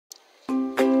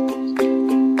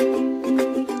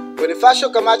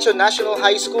Bonifacio Camacho National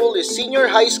High School is senior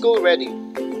high school ready.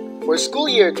 For school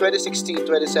year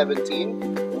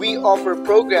 2016-2017, we offer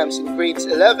programs in grades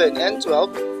 11 and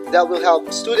 12 that will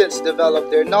help students develop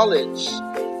their knowledge,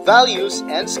 values,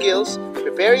 and skills,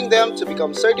 preparing them to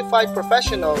become certified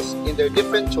professionals in their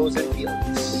different chosen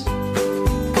fields.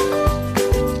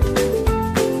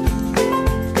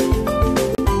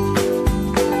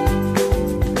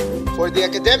 For the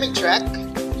academic track,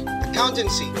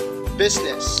 accountancy,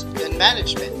 business, and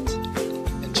management,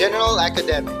 and general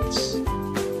academics.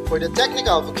 For the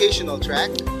technical vocational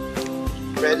track,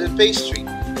 bread and pastry,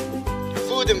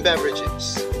 food and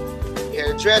beverages,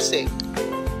 hairdressing,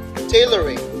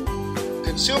 tailoring,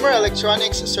 consumer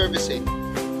electronics servicing,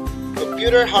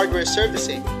 computer hardware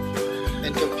servicing,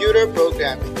 and computer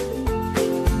programming.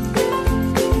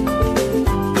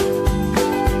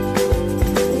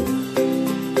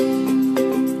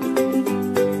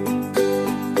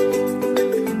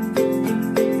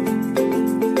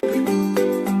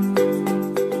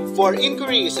 For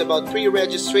inquiries about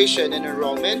pre-registration and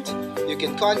enrollment, you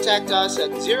can contact us at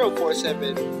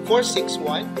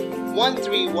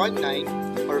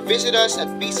 047-461-1319 or visit us at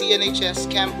Bcnhs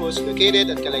campus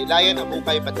located at Kalaylayan,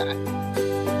 Abukay, Bataan.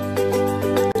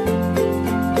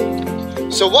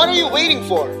 So what are you waiting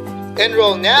for?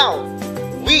 Enroll now!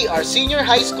 We are senior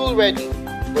high school ready.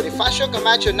 Bonifacio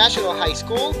Camacho National High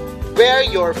School, where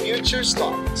your future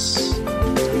starts.